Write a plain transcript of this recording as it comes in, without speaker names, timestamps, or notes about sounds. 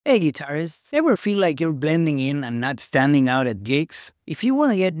Hey guitarists, ever feel like you're blending in and not standing out at gigs? If you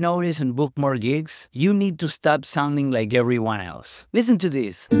want to get noticed and book more gigs, you need to stop sounding like everyone else. Listen to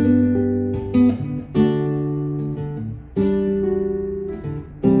this.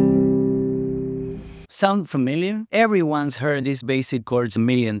 Sound familiar? Everyone's heard these basic chords a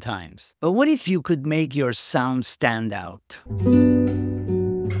million times. But what if you could make your sound stand out?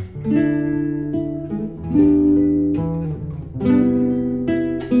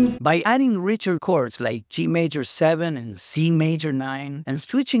 By adding richer chords like Gmaj7 and Cmaj9 and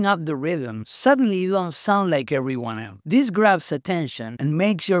switching up the rhythm, suddenly you don't sound like everyone else. This grabs attention and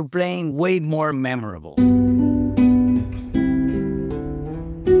makes your playing way more memorable.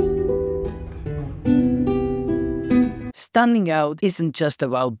 Standing out isn't just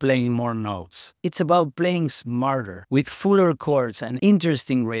about playing more notes. It's about playing smarter, with fuller chords and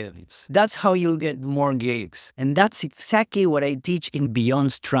interesting rhythms. That's how you'll get more gigs. And that's exactly what I teach in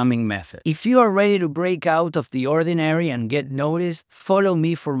Beyond Strumming Method. If you are ready to break out of the ordinary and get noticed, follow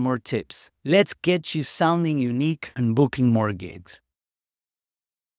me for more tips. Let's get you sounding unique and booking more gigs.